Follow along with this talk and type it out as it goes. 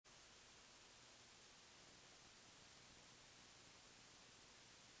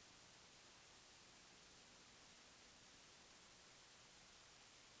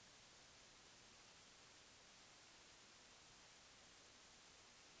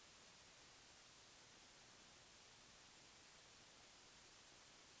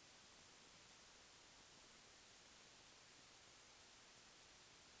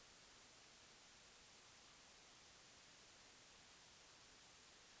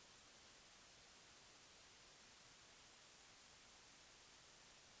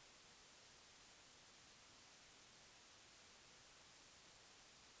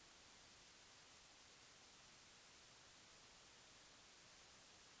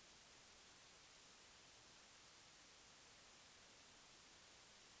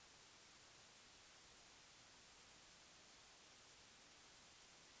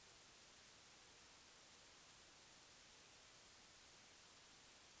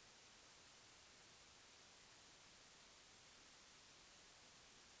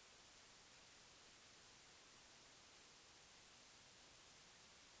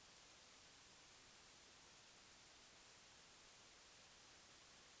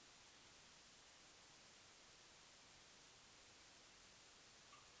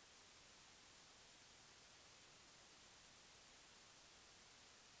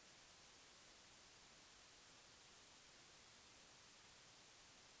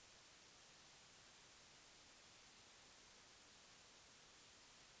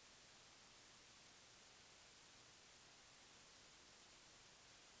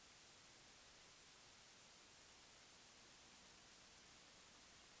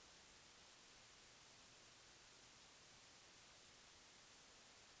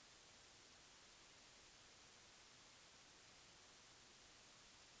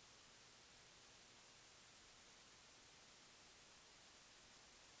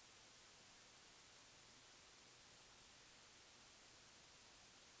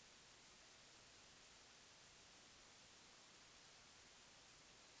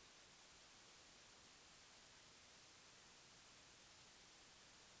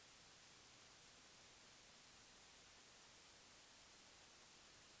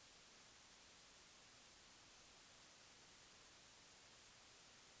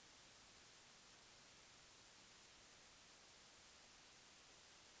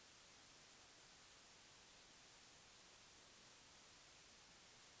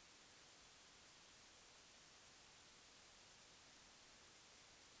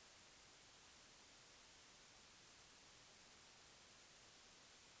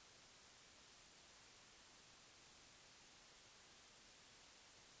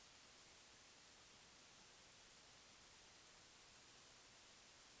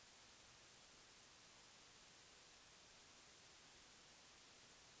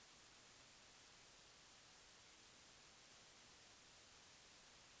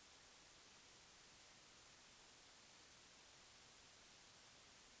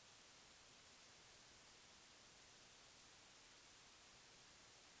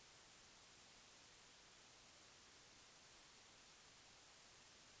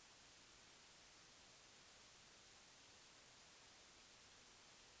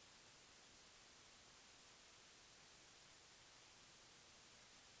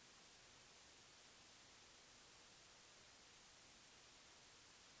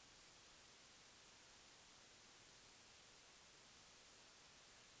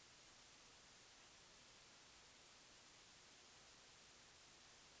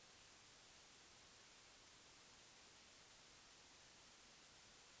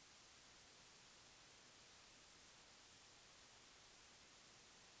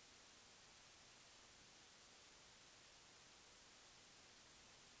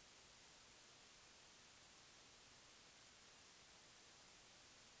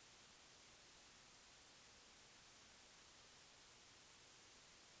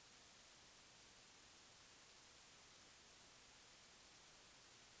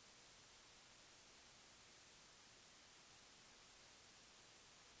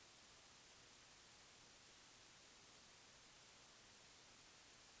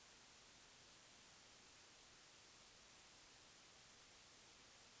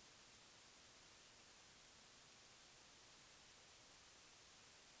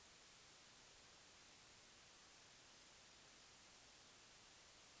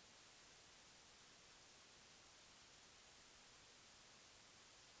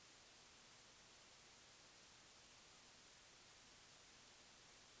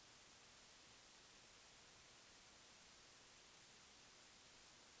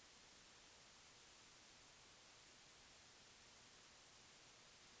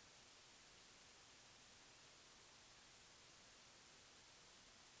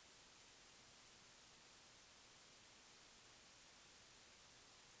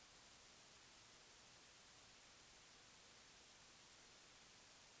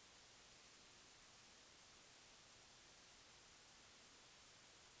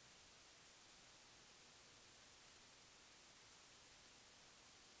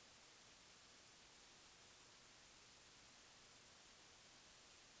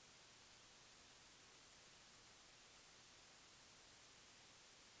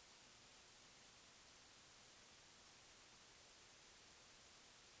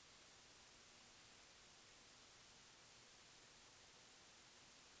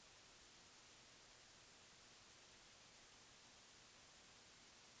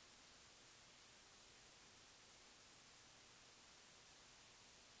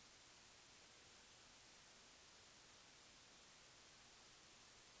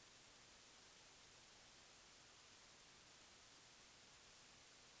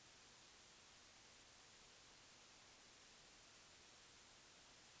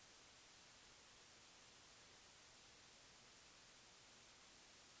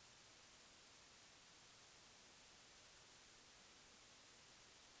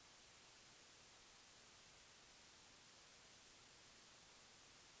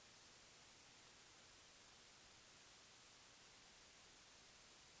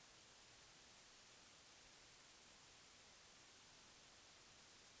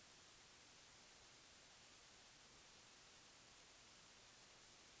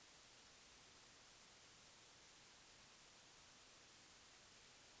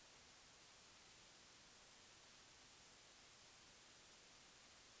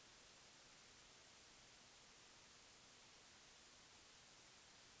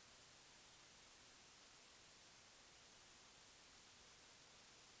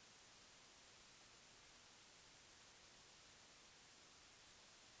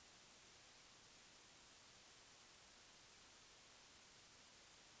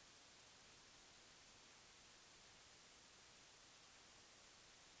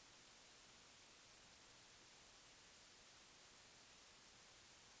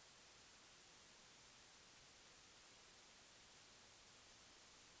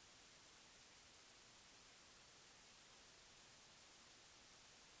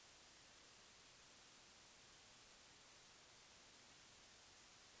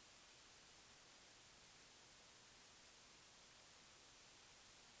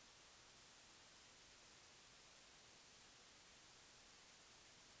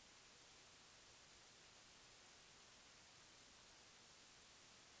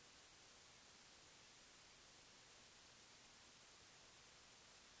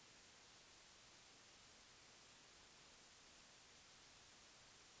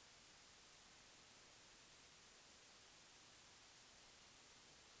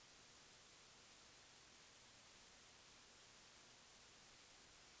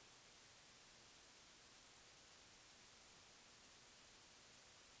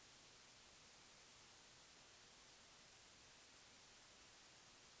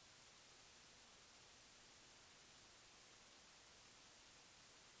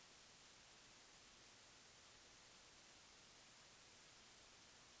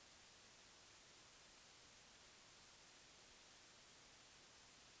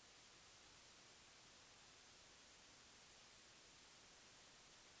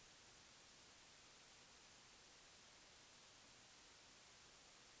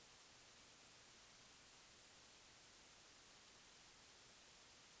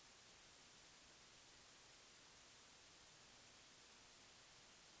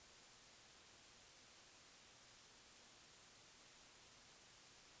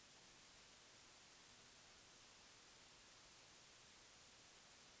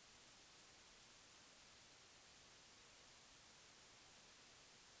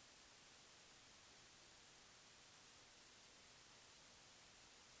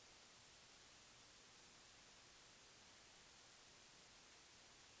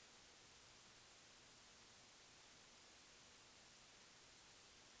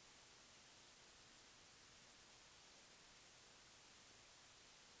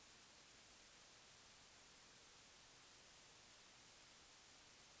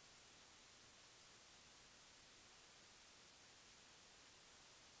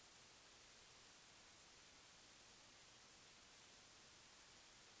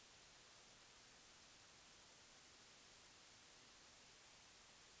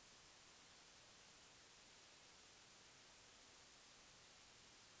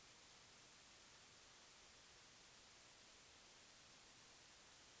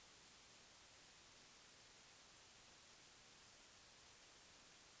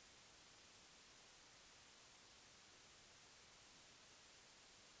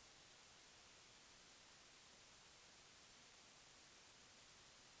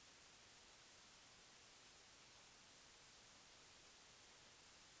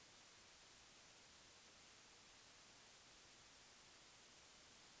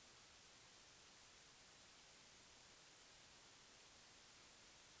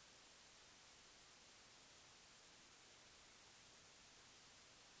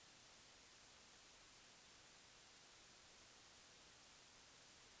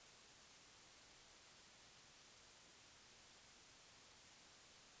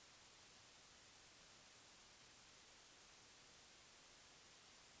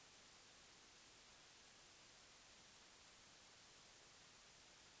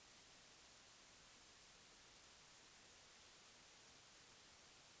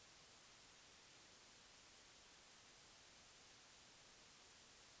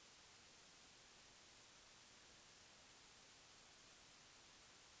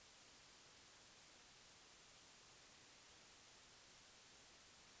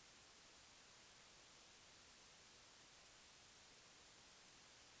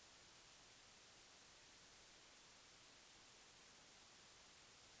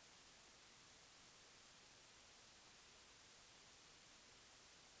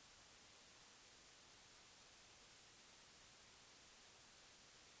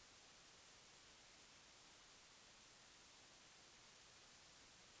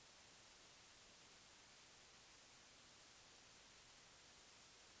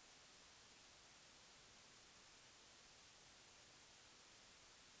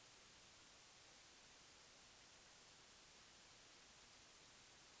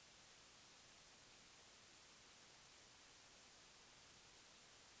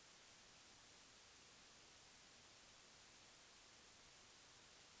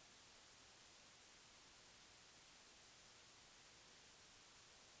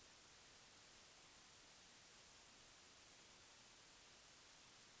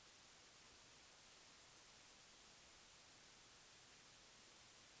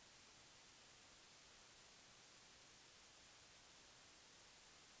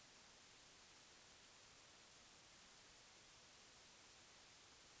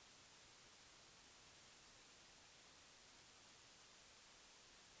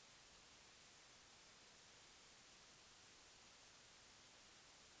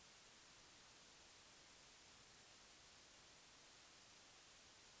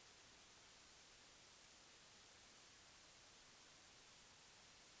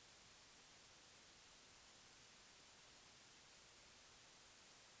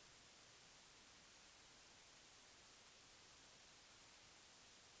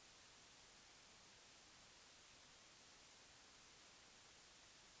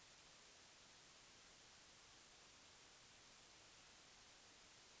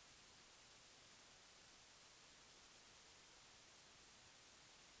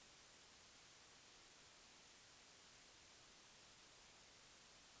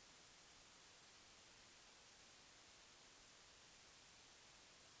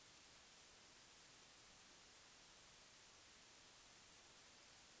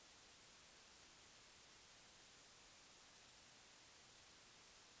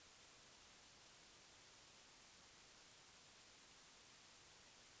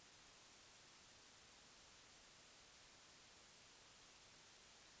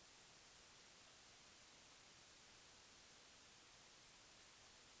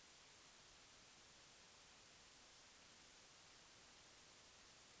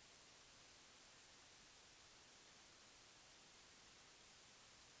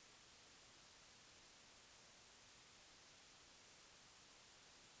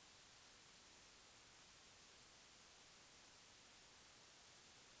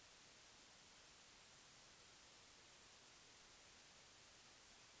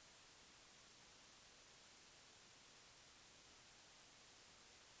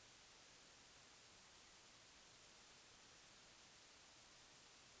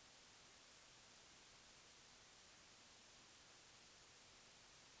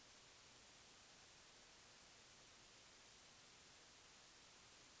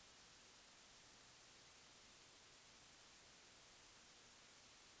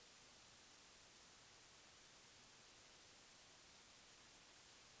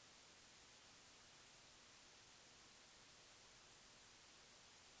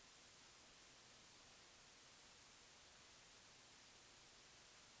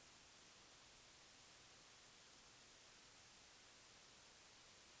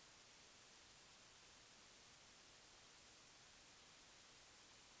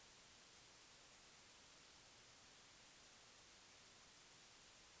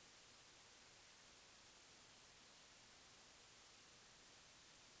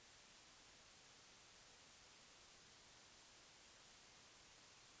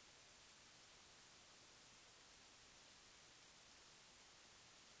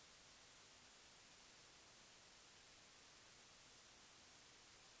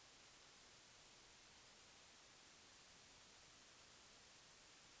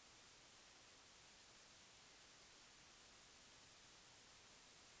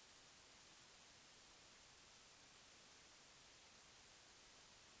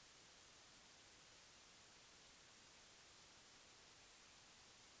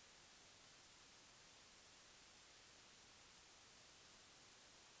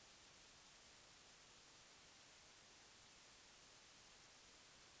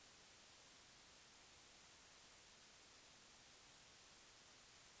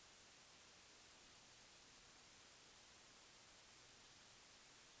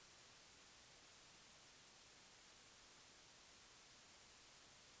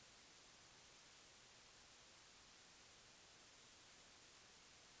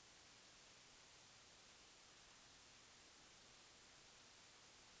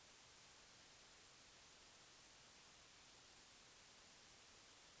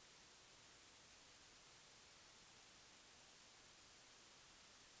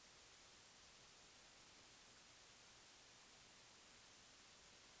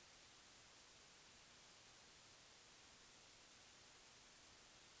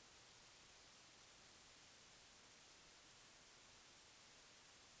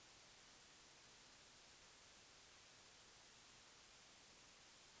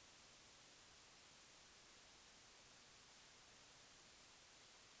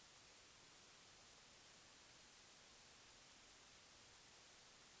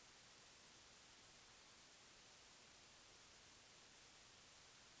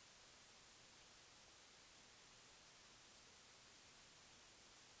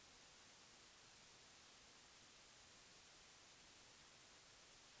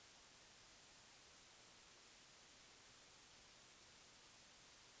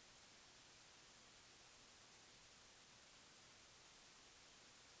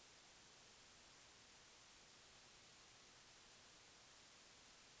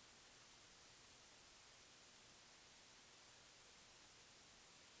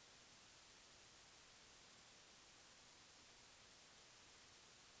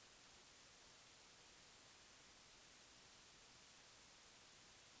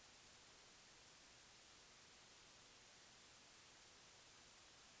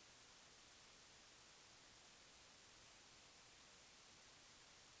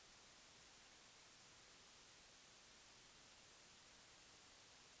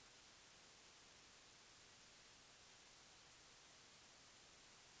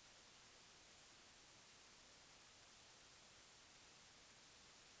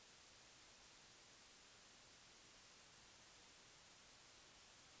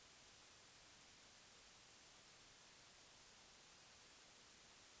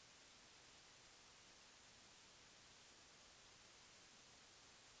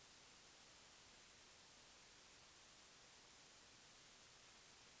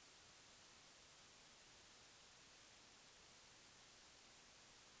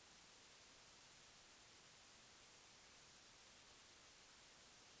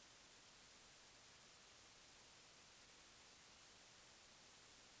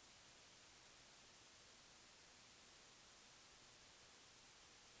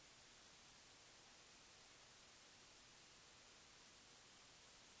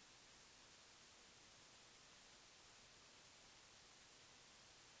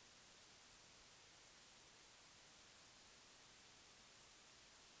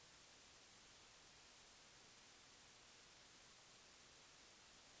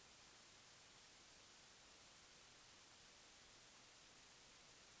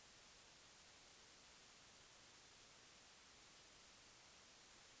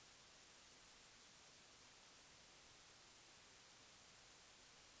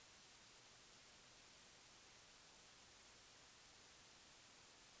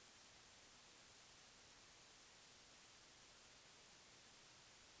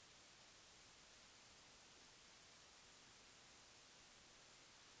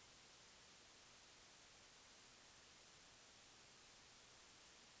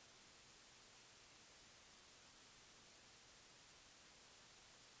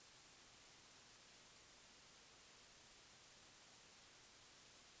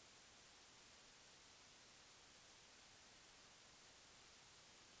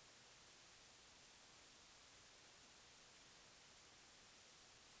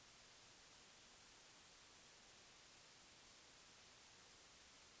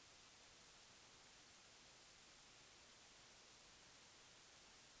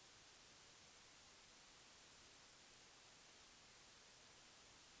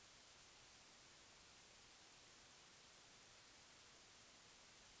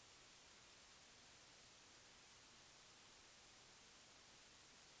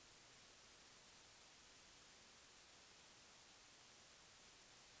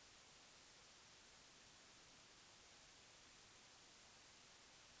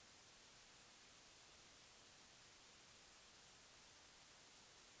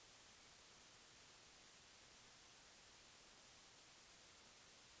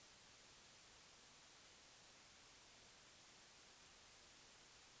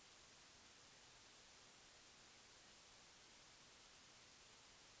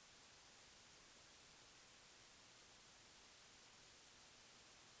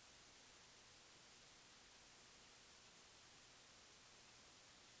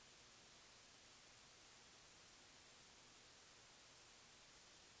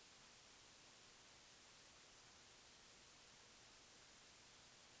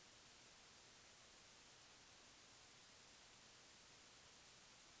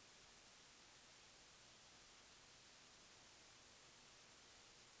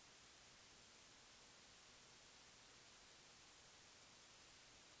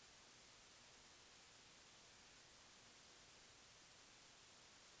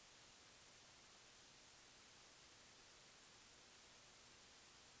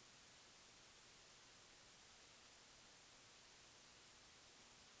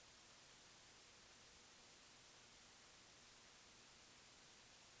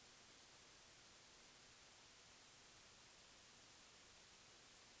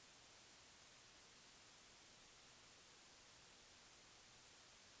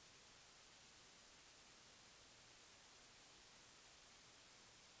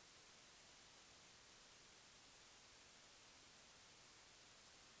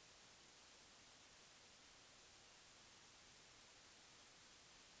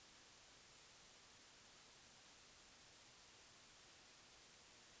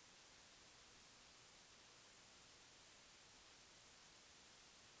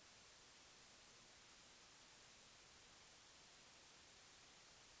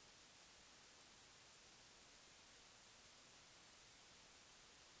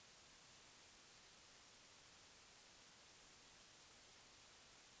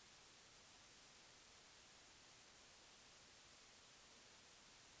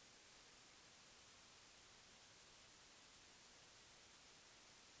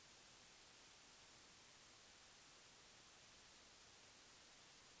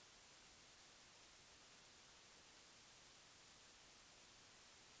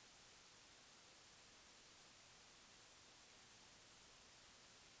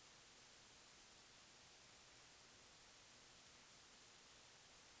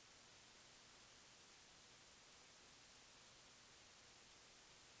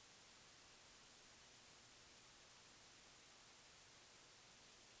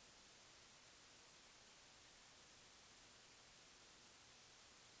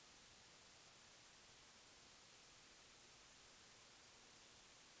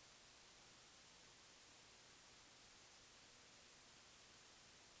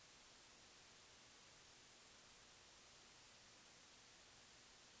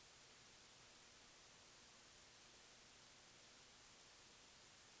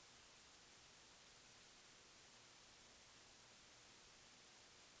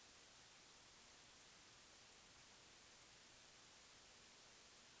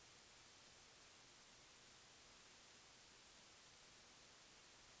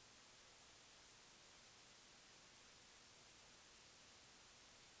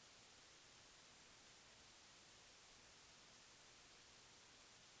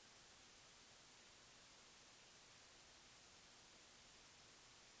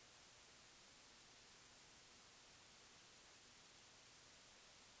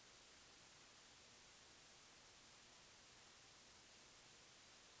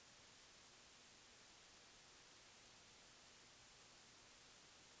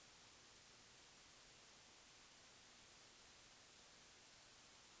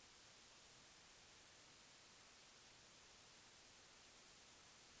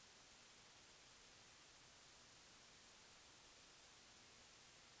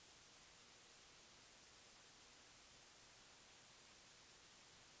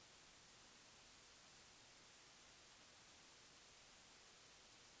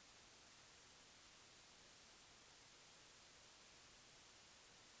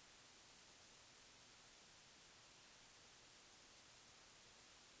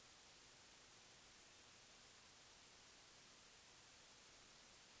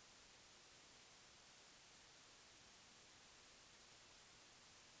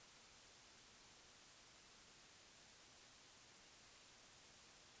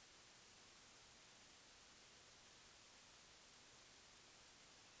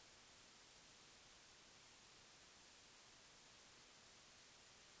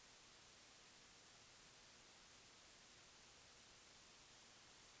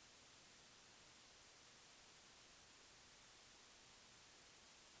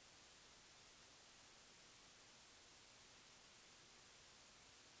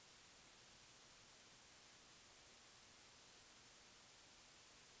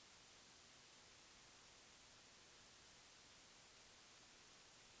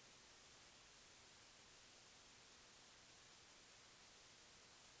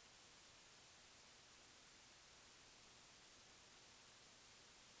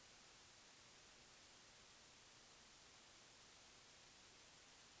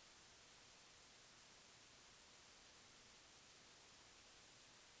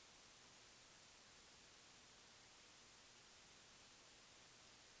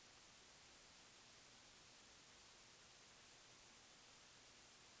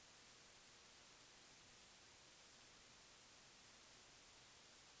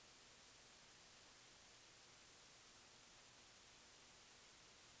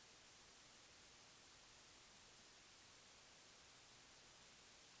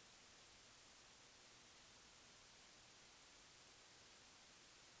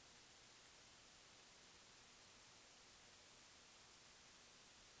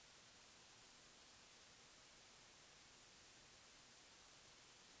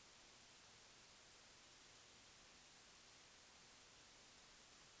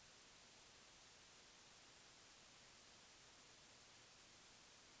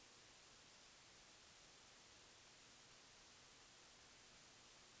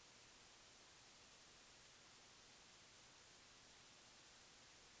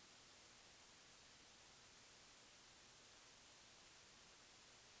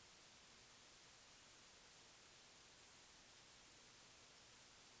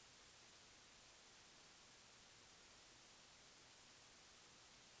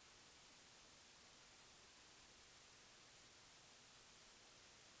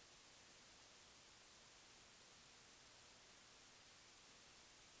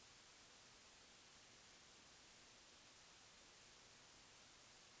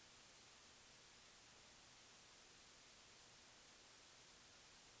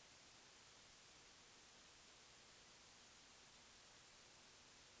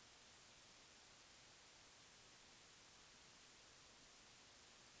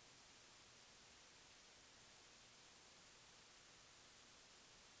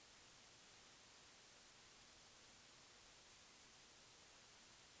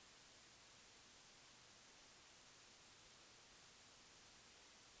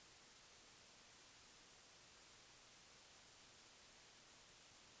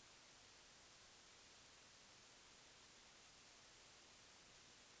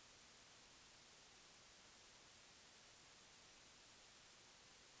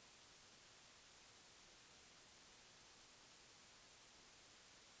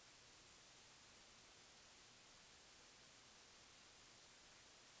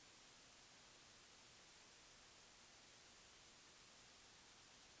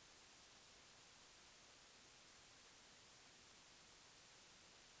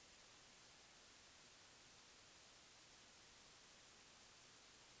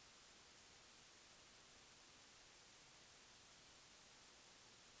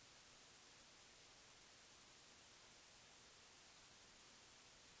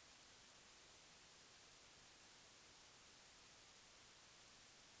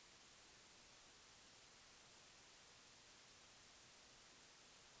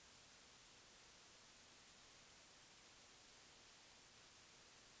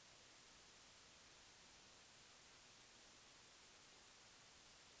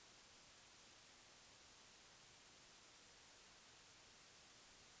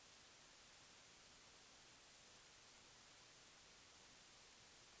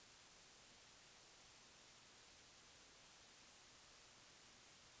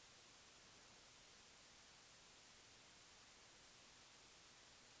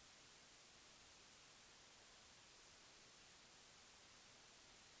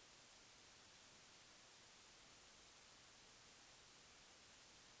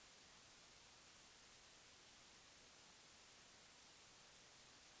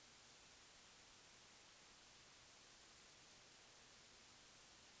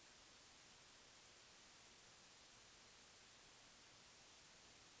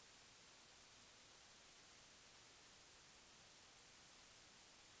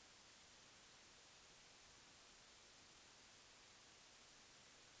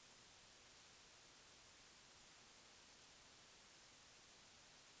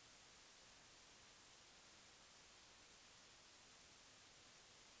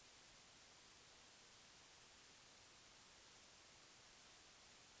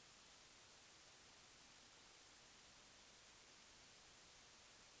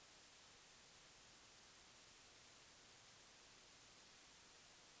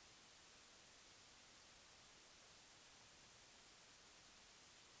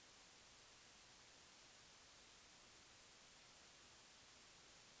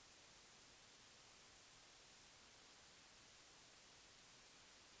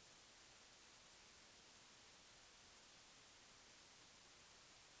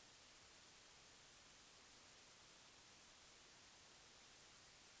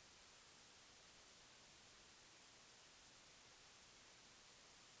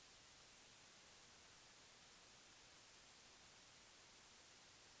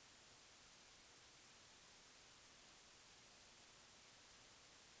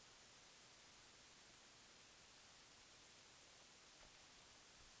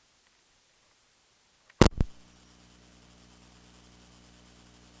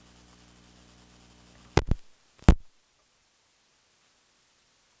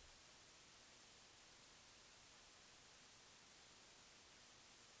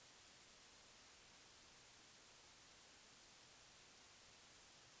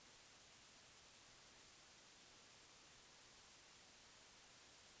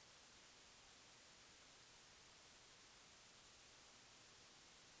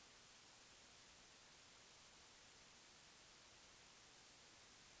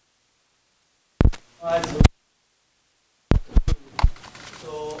So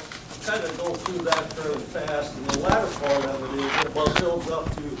I'll kind of go through that fairly fast, and the latter part of it is it builds up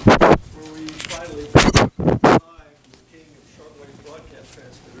to where we finally arrived the king of shortwave broadcast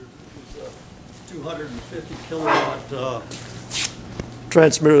transmitters, which was a 250 kilowatt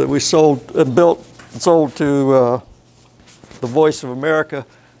transmitter that we sold and built and sold to the Voice of America.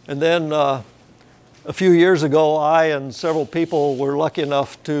 And then a few years ago, I and several people were lucky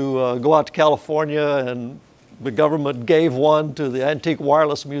enough to go out to California, and the government gave one to the Antique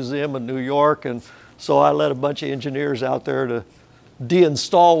Wireless Museum in New York. And so I led a bunch of engineers out there to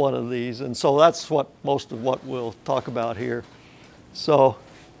deinstall one of these. And so that's what most of what we'll talk about here. So,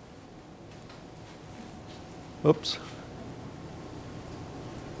 oops.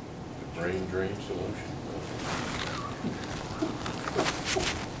 Brain drain solution.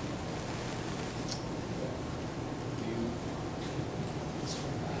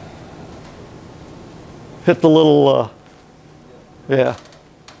 Hit the little, yeah.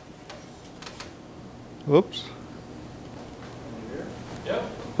 Whoops. Yep.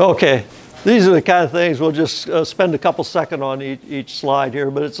 Okay, these are the kind of things we'll just spend a couple seconds on each slide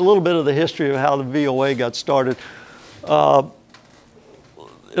here, but it's a little bit of the history of how the VOA got started. In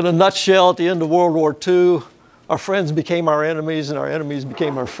a nutshell, at the end of World War II, our friends became our enemies and our enemies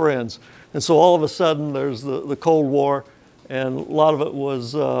became our friends. And so all of a sudden there's the Cold War, and a lot of it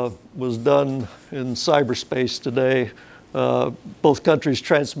was done in cyberspace today. Both countries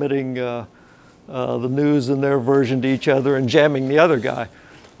transmitting the news in their version to each other and jamming the other guy.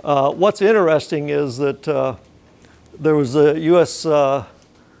 What's interesting is that there was a U.S.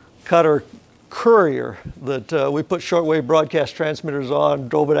 cutter Courier that we put shortwave broadcast transmitters on,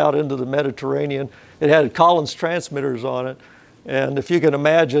 drove it out into the Mediterranean. It had Collins transmitters on it. And if you can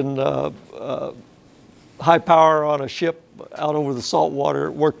imagine high power on a ship out over the salt water,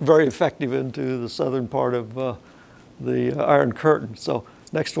 it worked very effective into the southern part of the Iron Curtain. So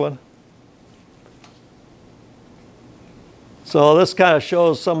next one. So this kind of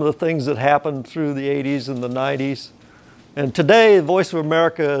shows some of the things that happened through the 80s and the 90s. And today, Voice of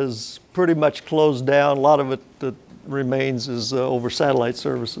America is pretty much closed down. A lot of it that remains is over satellite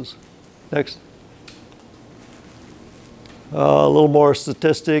services. Next. A little more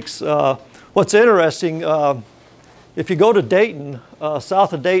statistics. What's interesting, if you go to Dayton,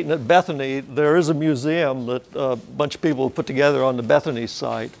 south of Dayton at Bethany, there is a museum that a bunch of people put together on the Bethany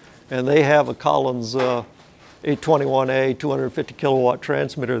site. And they have a Collins 821A 250 kilowatt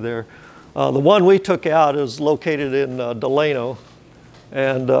transmitter there. The one we took out is located in Delano.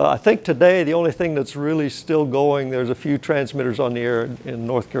 And I think today the only thing that's really still going, there's a few transmitters on the air in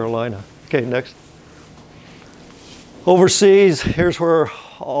North Carolina. Okay, next. Overseas, here's where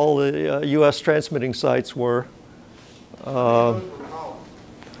all the U.S. transmitting sites were.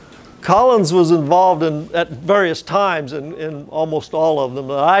 Collins was involved at various times in almost all of them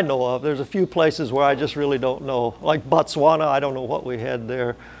that I know of. There's a few places where I just really don't know. Like Botswana, I don't know what we had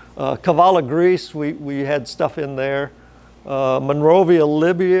there. Kavala, Greece, we had stuff in there. Monrovia,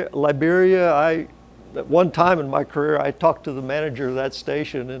 Liberia, at one time in my career, I talked to the manager of that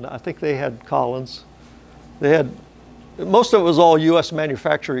station, and I think they had Collins. They had, most of it was all U.S.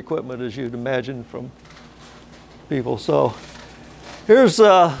 manufactured equipment, as you'd imagine from people. So here's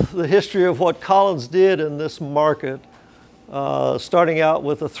the history of what Collins did in this market, starting out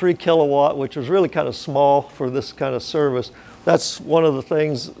with a 3 kilowatt, which was really kind of small for this kind of service. That's one of the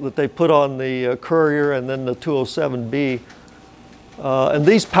things that they put on the Courier and then the 207B. And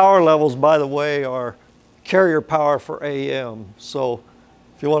these power levels, by the way, are carrier power for AM. So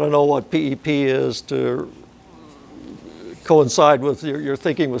if you want to know what PEP is to coincide with your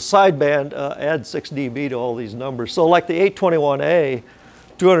thinking with sideband, add 6 dB to all these numbers. So like the 821A,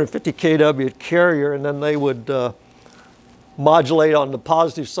 250 kW carrier, and then they would modulate on the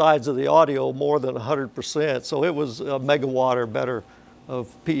positive sides of the audio more than 100%. So it was a megawatt or better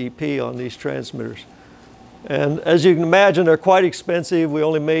of PEP on these transmitters. And as you can imagine, they're quite expensive. We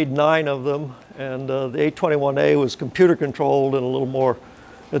only made 9 of them. And the 821A was computer controlled and a little more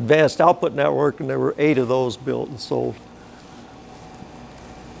advanced output network, and there were 8 of those built and sold.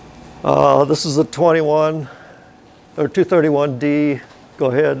 This is a 21 or 231D. Go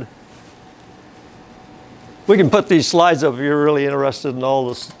ahead. We can put these slides up if you're really interested in all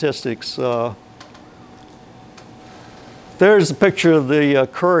the statistics. There's a picture of the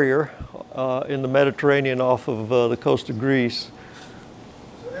Courier in the Mediterranean off of the coast of Greece.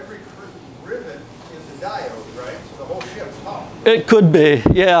 So every rivet is a diode, right? So the whole ship's power. It could be,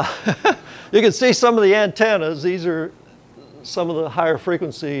 yeah. You can see some of the antennas. These are some of the higher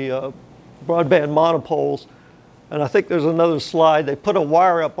frequency broadband monopoles. And I think there's another slide. They put a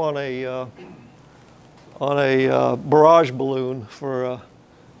wire up on a on a barrage balloon for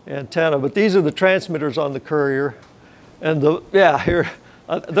antenna. But these are the transmitters on the Courier. And here,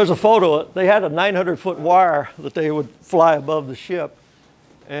 there's a photo. They had a 900-foot wire that they would fly above the ship.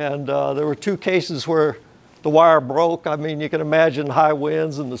 And there were 2 cases where the wire broke. I mean, you can imagine high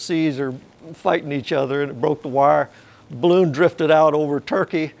winds and the seas are fighting each other, and it broke the wire. The balloon drifted out over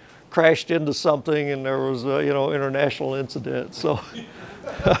Turkey, crashed into something, and there was a international incident. So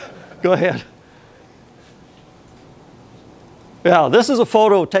go ahead. Yeah, this is a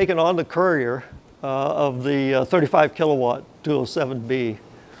photo taken on the Courier of the 35 kilowatt 207B.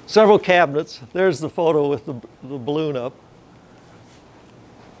 Several cabinets. There's the photo with the balloon up.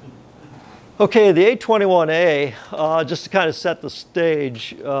 Okay, the A21A, just to kind of set the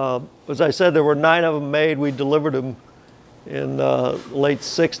stage, as I said, there were 9 of them made. We delivered them in late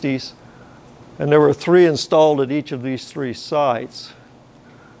 60s, and there were 3 installed at each of these 3 sites.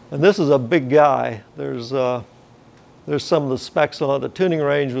 And this is a big guy. There's some of the specs on it. The tuning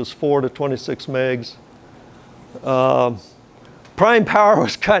range was 4 to 26 megs. Prime power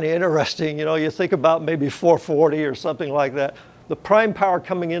was kind of interesting. You know, you think about maybe 440 or something like that. The prime power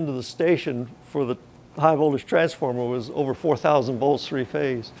coming into the station for the high voltage transformer was over 4,000 volts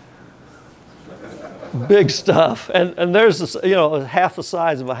 3-phase. Big stuff. And there's this, half the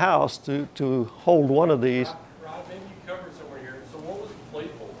size of a house to hold one of these. Rod, maybe you covered somewhere here. So what was the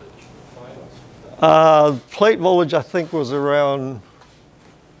plate voltage? Plate voltage, I think, was around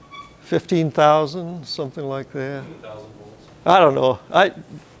 15,000, something like that. 15,000 volts. I don't know.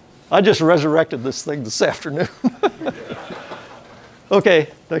 I just resurrected this thing this afternoon. Okay,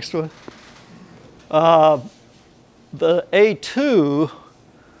 next one. The A2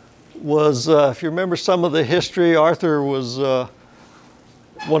 was, if you remember some of the history, Arthur was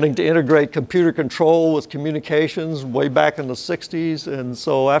wanting to integrate computer control with communications way back in the 60s. And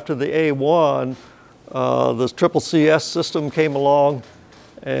so after the A1, the CCCS system came along,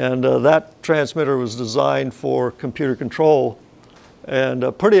 and that transmitter was designed for computer control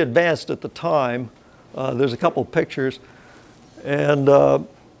and pretty advanced at the time. There's a couple of pictures. And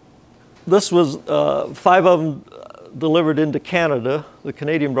this was 5 of them delivered into Canada. The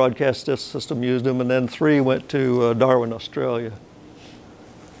Canadian broadcast system used them, and then 3 went to Darwin, Australia.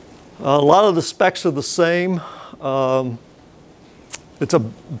 A lot of the specs are the same. It's a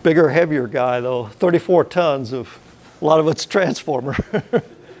bigger, heavier guy, though. 34 tons of a lot of it's transformer.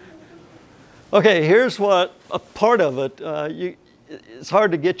 Okay, here's what a part of it. It's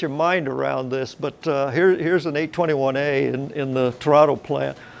hard to get your mind around this, but here's an 821A in the Toronto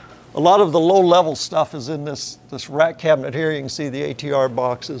plant. A lot of the low-level stuff is in this rack cabinet here. You can see the ATR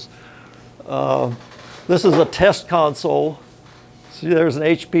boxes. This is a test console. See, there's an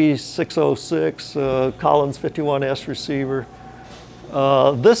HP 606 Collins 51S receiver.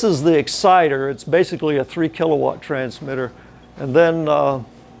 This is the exciter. It's basically a 3 kilowatt transmitter. And then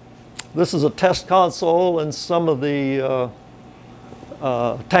this is a test console, and some of the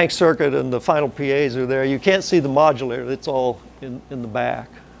tank circuit and the final PAs are there. You can't see the modulator. It's all in the back.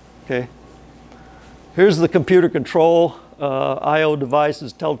 Okay. Here's the computer control, I/O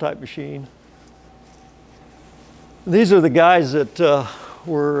devices, teletype machine. These are the guys that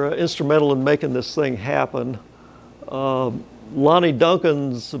were instrumental in making this thing happen. Lonnie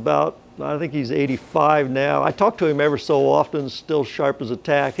Duncan's about, I think he's 85 now. I talk to him ever so often, still sharp as a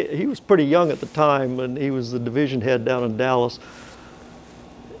tack. He was pretty young at the time, and he was the division head down in Dallas.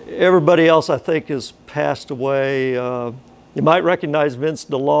 Everybody else, I think, has passed away. You might recognize Vince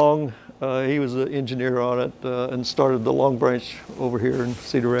DeLong. He was an engineer on it and started the Long Branch over here in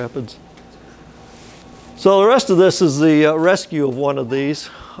Cedar Rapids. So the rest of this is the rescue of one of these.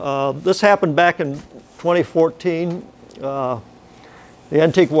 This happened back in 2014. The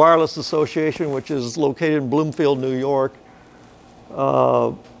Antique Wireless Association, which is located in Bloomfield, New York,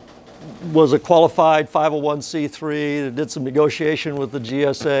 was a qualified 501c3 that did some negotiation with the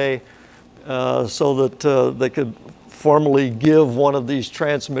GSA so that they could formally give one of these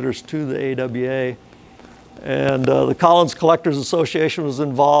transmitters to the AWA. And the Collins Collectors Association was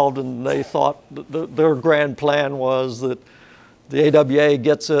involved, and they thought their grand plan was that the AWA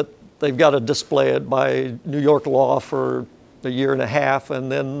gets it, they've got to display it by New York law for a year and a half,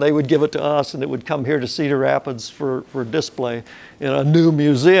 and then they would give it to us, and it would come here to Cedar Rapids for display in a new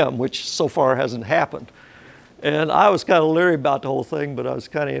museum, which so far hasn't happened. And I was kind of leery about the whole thing, but I was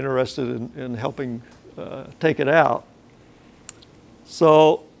kind of interested in helping take it out.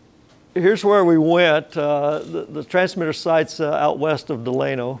 So here's where we went. The transmitter site's out west of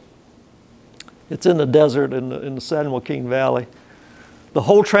Delano. It's in the desert in the San Joaquin Valley. The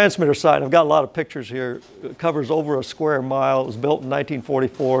whole transmitter site, I've got a lot of pictures here, it covers over a square mile. It was built in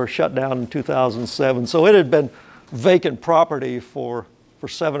 1944, shut down in 2007. So it had been vacant property for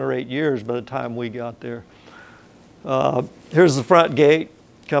 7 or 8 years by the time we got there. Here's the front gate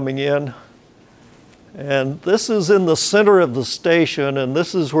coming in. And this is in the center of the station, and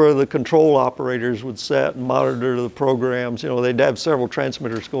this is where the control operators would sit and monitor the programs. You know, they'd have several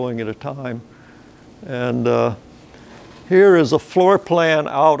transmitters going at a time. And here is a floor plan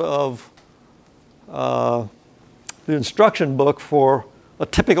out of the instruction book for a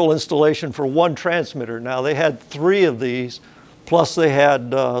typical installation for one transmitter. Now, they had 3 of these, plus they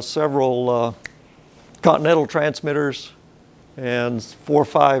had several continental transmitters, and 4 or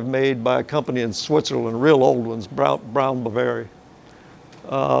 5 made by a company in Switzerland, real old ones, Brown Bavary.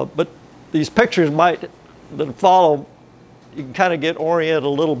 But these pictures that follow, you can kind of get oriented a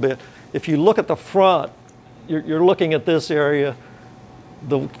little bit. If you look at the front, you're looking at this area.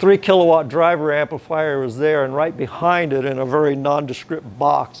 The 3 kilowatt driver amplifier is there, and right behind it in a very nondescript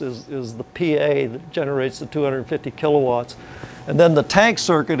box is the PA that generates the 250 kilowatts. And then the tank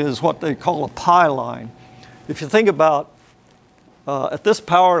circuit is what they call a pi line. If you think about at this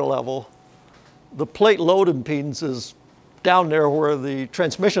power level, the plate load impedance is down there where the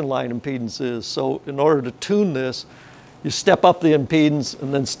transmission line impedance is. So in order to tune this, you step up the impedance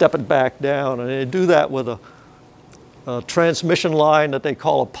and then step it back down. And they do that with a transmission line that they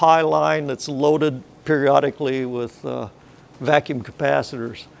call a pi line that's loaded periodically with vacuum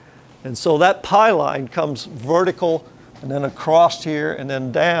capacitors. And so that pi line comes vertical and then across here and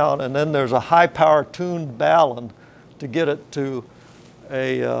then down, and then there's a high power tuned balun to get it to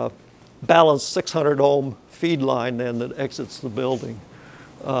a balanced 600 ohm feed line then that exits the building.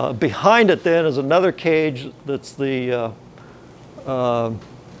 Behind it then is another cage that's the,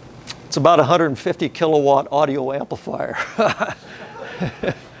 it's about 150 kilowatt audio amplifier.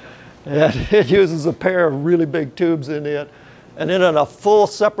 And it uses a pair of really big tubes in it. And then in a full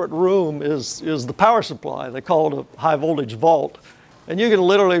separate room is the power supply. They call it a high voltage vault. And you can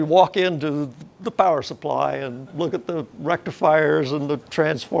literally walk into the power supply and look at the rectifiers and the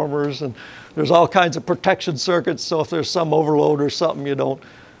transformers, and there's all kinds of protection circuits, so if there's some overload or something, you don't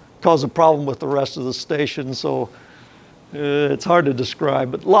cause a problem with the rest of the station. So it's hard to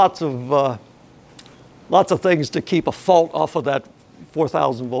describe, but lots of things to keep a fault off of that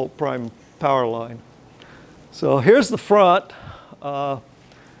 4,000 volt prime power line. So here's the front.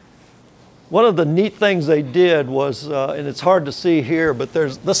 One of the neat things they did was, and it's hard to see here, but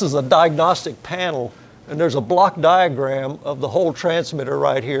this is a diagnostic panel, and there's a block diagram of the whole transmitter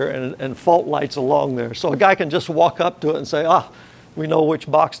right here and fault lights along there. So a guy can just walk up to it and say, we know which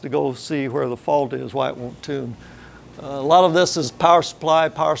box to go see where the fault is, why it won't tune. A lot of this is power supply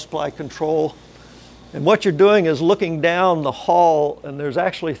control. And what you're doing is looking down the hall, and there's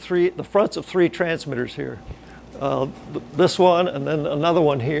actually the fronts of 3 transmitters here. This one, and then another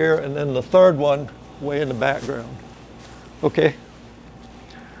one here, and then the third one way in the background. Okay.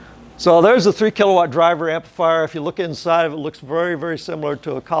 So there's a 3 kilowatt driver amplifier. If you look inside of it, it looks very, very similar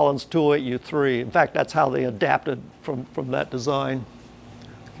to a Collins 208U3. In fact, that's how they adapted from that design.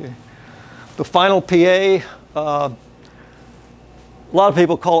 Okay. The final PA, a lot of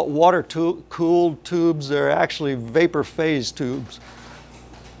people call it water-cooled tubes. They're actually vapor phase tubes.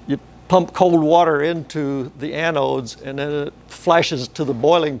 You pump cold water into the anodes, and then it flashes to the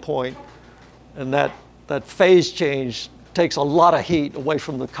boiling point, and that phase change takes a lot of heat away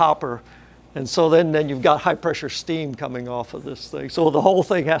from the copper, and so then you've got high pressure steam coming off of this thing. So the whole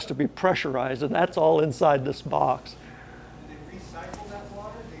thing has to be pressurized, and that's all inside this box. Do they recycle that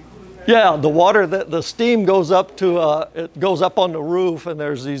water? They cool it back? Yeah, the water, the steam goes up to, it goes up on the roof, and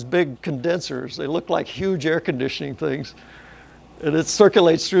there's these big condensers. They look like huge air conditioning things. And it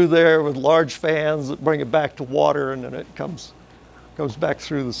circulates through there with large fans that bring it back to water, and then it comes back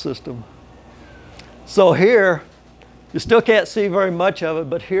through the system. So here, you still can't see very much of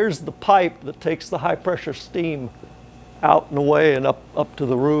it, but here's the pipe that takes the high pressure steam out and away and up to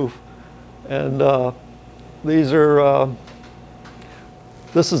the roof. And these are,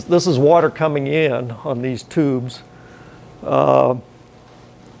 this is water coming in on these tubes. Right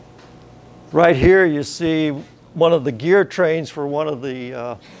here you see one of the gear trains for one of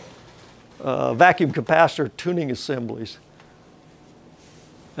the vacuum capacitor tuning assemblies.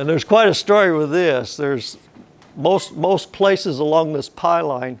 And there's quite a story with this. There's most places along this pi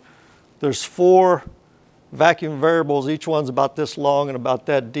line, there's 4 vacuum variables. Each one's about this long and about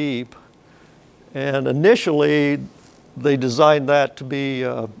that deep. And initially, they designed that to be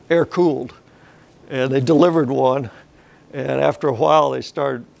air-cooled. And they delivered one. And after a while, they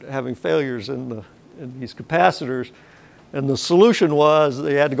started having failures in these capacitors. And the solution was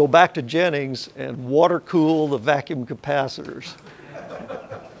they had to go back to Jennings and water cool the vacuum capacitors.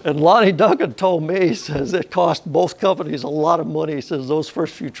 And Lonnie Duncan told me, he says, it cost both companies a lot of money. He says, those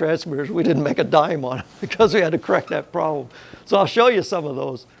first few transmitters, we didn't make a dime on it because we had to correct that problem. So I'll show you some of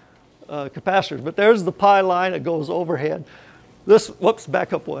those capacitors. But there's the pi line that goes overhead. This, whoops,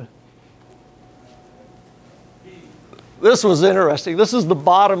 back up one. This was interesting. This is the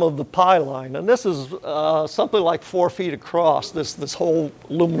bottom of the pi line. And this is something like 4 feet across, this whole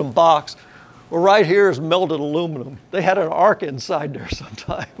aluminum box. Well, right here is melted aluminum. They had an arc inside there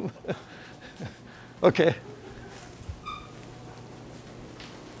sometime. Okay.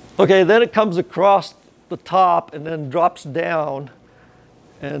 Okay, then it comes across the top and then drops down.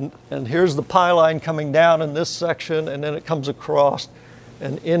 And here's the pi line coming down in this section, and then it comes across.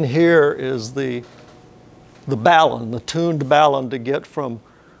 And in here is the balun, the tuned balun to get from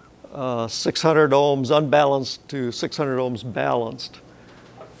 600 ohms unbalanced to 600 ohms balanced.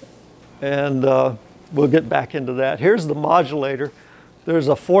 And we'll get back into that. Here's the modulator. There's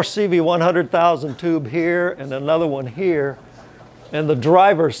a 4CV 100,000 tube here and another one here. And the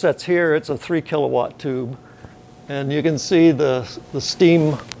driver sits here. It's a 3 kilowatt tube. And you can see the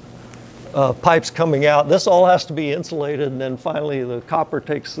steam pipes coming out. This all has to be insulated, and then finally the copper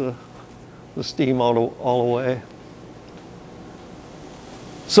takes the steam all away.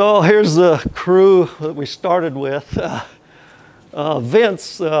 So here's the crew that we started with.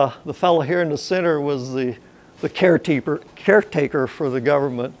 Vince, the fellow here in the center, was the caretaker for the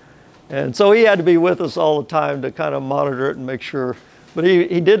government. And so he had to be with us all the time to kind of monitor it and make sure. But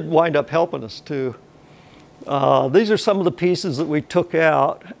he did wind up helping us too. These are some of the pieces that we took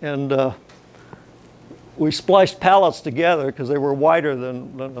out, and we spliced pallets together because they were wider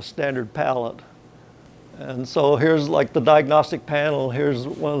than a standard pallet. And so here's like the diagnostic panel. Here's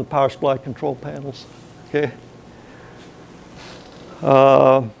one of the power supply control panels. Okay.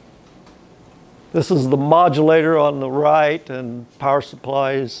 This is the modulator on the right, and power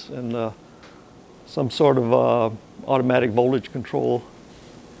supplies, and some sort of automatic voltage control.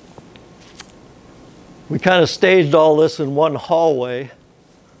 We kind of staged all this in one hallway,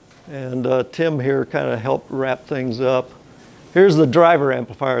 and Tim here kind of helped wrap things up. Here's the driver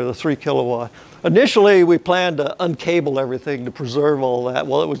amplifier, the 3 kilowatt. Initially, we planned to uncable everything to preserve all that.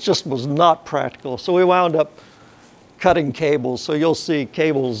 Well, it was not practical, so we wound up cutting cables. So you'll see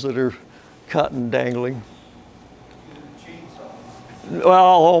cables that are cut and dangling. Well,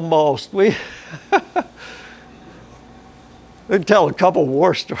 almost. We can tell a couple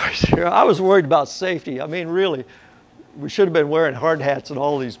war stories here. I was worried about safety. I mean, really, we should have been wearing hard hats in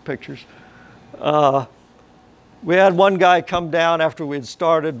all these pictures. We had one guy come down after we had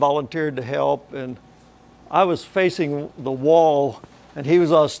started, volunteered to help, and I was facing the wall, and he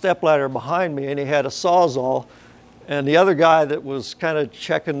was on a stepladder behind me, and he had a Sawzall. And the other guy that was kind of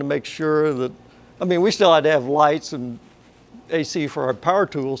checking to make sure that, I mean, we still had to have lights and AC for our power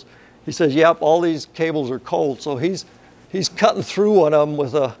tools. He says, yep, all these cables are cold. So he's cutting through one of them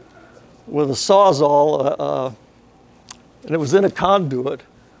with a Sawzall, and it was in a conduit.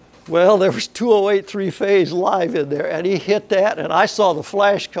 Well, there was 208 three-phase live in there, and he hit that, and I saw the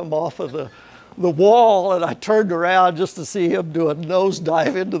flash come off of the wall, and I turned around just to see him do a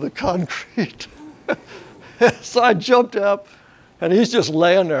nosedive into the concrete. So I jumped up, and he's just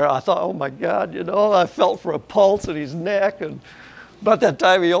laying there. I thought, oh my God, you know, I felt for a pulse in his neck, and about that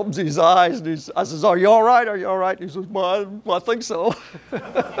time he opens his eyes, and I says, are you all right? Are you all right? He says, well, I think so.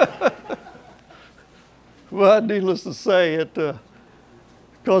 Well, needless to say, it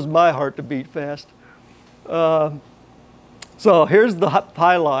caused my heart to beat fast. So here's the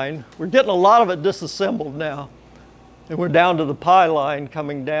pi line. We're getting a lot of it disassembled now. And we're down to the pi line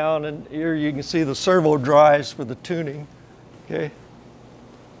coming down, and here you can see the servo drives for the tuning. Okay.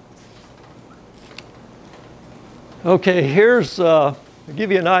 Okay, here's, to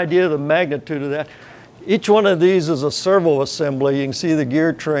give you an idea of the magnitude of that. Each one of these is a servo assembly. You can see the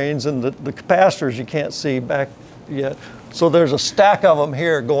gear trains, and the capacitors you can't see back yet. So there's a stack of them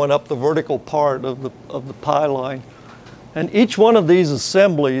here going up the vertical part of the pi line. And each one of these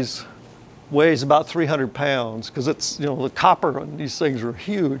assemblies weighs about 300 pounds because it's, you know, the copper on these things are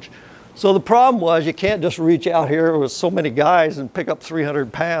huge. So the problem was you can't just reach out here with so many guys and pick up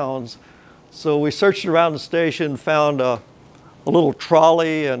 300 pounds. So we searched around the station, found a little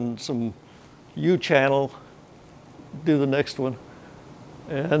trolley and some U-channel. Do the next one.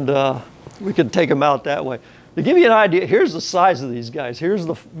 And we could take them out that way. To give you an idea, here's the size of these guys. Here's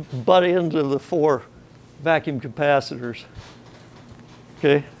the butt end of the 4 vacuum capacitors.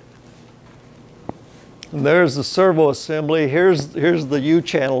 Okay. And there's the servo assembly. Here's the U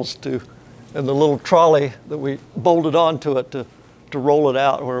channels to and the little trolley that we bolted onto it to roll it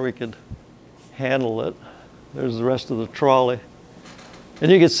out where we could handle it. There's the rest of the trolley.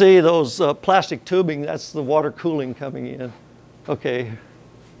 And you can see those plastic tubing, that's the water cooling coming in. Okay.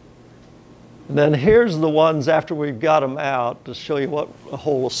 And then here's the ones after we've got them out to show you what a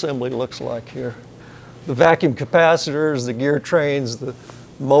whole assembly looks like here. The vacuum capacitors, the gear trains, the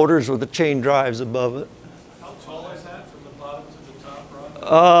motors with the chain drives above it. How tall is that from the bottom to the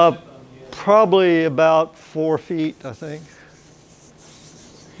top, Ron? Probably about 4 feet, I think.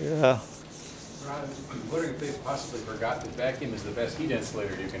 Yeah. Ron, I'm wondering if they possibly forgot that vacuum is the best heat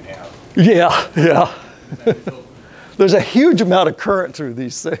insulator you can have. Yeah, yeah. There's a huge amount of current through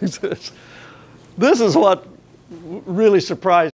these things. This is what really surprised